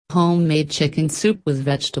Homemade chicken soup with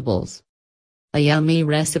vegetables. A yummy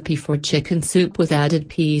recipe for chicken soup with added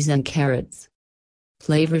peas and carrots.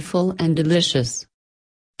 Flavorful and delicious.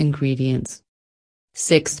 Ingredients: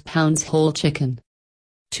 6 pounds whole chicken,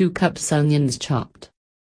 2 cups onions chopped,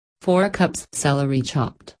 4 cups celery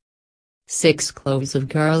chopped, 6 cloves of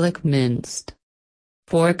garlic minced,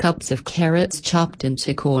 4 cups of carrots chopped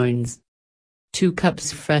into coins, 2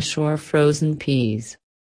 cups fresh or frozen peas,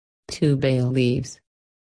 2 bay leaves,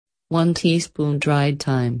 1 teaspoon dried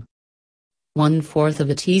thyme,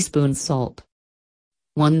 1/4 teaspoon salt,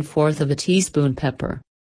 1/4 teaspoon pepper,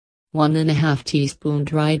 1½ teaspoon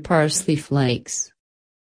dried parsley flakes.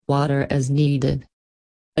 Water as needed.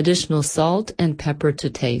 Additional salt and pepper to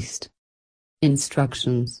taste.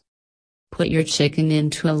 Instructions: put your chicken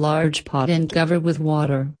into a large pot and cover with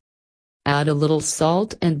water. Add a little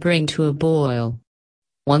salt and bring to a boil.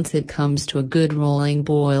 Once it comes to a good rolling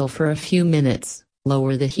boil for a few minutes,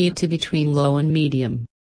 lower the heat to between low and medium.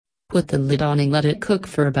 Put the lid on and let it cook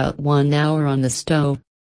for about 1 hour on the stove.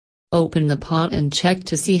 Open the pot and check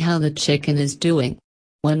to see how the chicken is doing.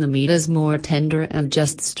 When the meat is more tender and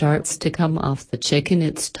just starts to come off the chicken,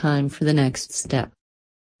 it's time for the next step.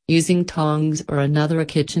 Using tongs or another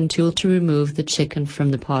kitchen tool to remove the chicken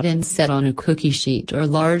from the pot and set on a cookie sheet or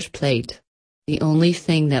large plate. The only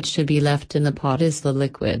thing that should be left in the pot is the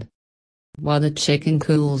liquid. While the chicken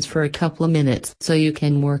cools for a couple of minutes so you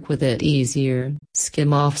can work with it easier,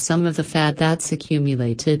 skim off some of the fat that's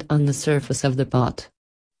accumulated on the surface of the pot.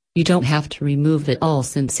 You don't have to remove it all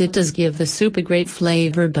since it does give the soup a great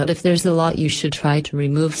flavor, but if there's a lot you should try to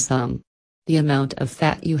remove some. The amount of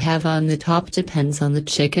fat you have on the top depends on the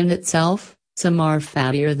chicken itself, some are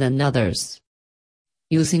fattier than others.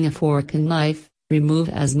 Using a fork and knife, remove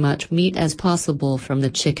as much meat as possible from the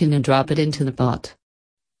chicken and drop it into the pot.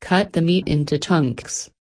 Cut the meat into chunks.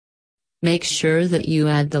 Make sure that you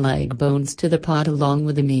add the leg bones to the pot along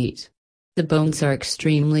with the meat. The bones are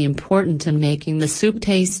extremely important in making the soup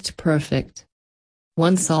taste perfect.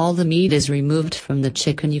 Once all the meat is removed from the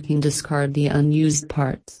chicken, you can discard the unused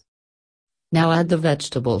parts. Now add the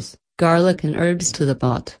vegetables, garlic and herbs to the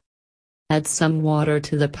pot. Add some water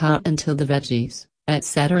to the pot until the veggies,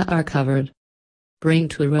 etc. are covered. Bring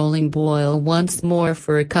to a rolling boil once more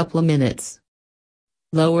for a couple of minutes.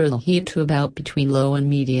 Lower the heat to about between low and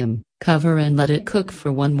medium, cover and let it cook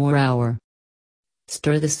for 1 more hour.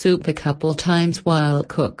 Stir the soup a couple times while it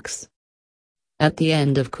cooks. At the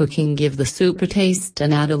end of cooking, give the soup a taste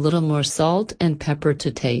and add a little more salt and pepper to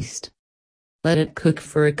taste. Let it cook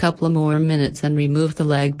for a couple more minutes and remove the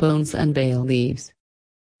leg bones and bay leaves.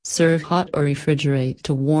 Serve hot or refrigerate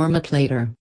to warm up later.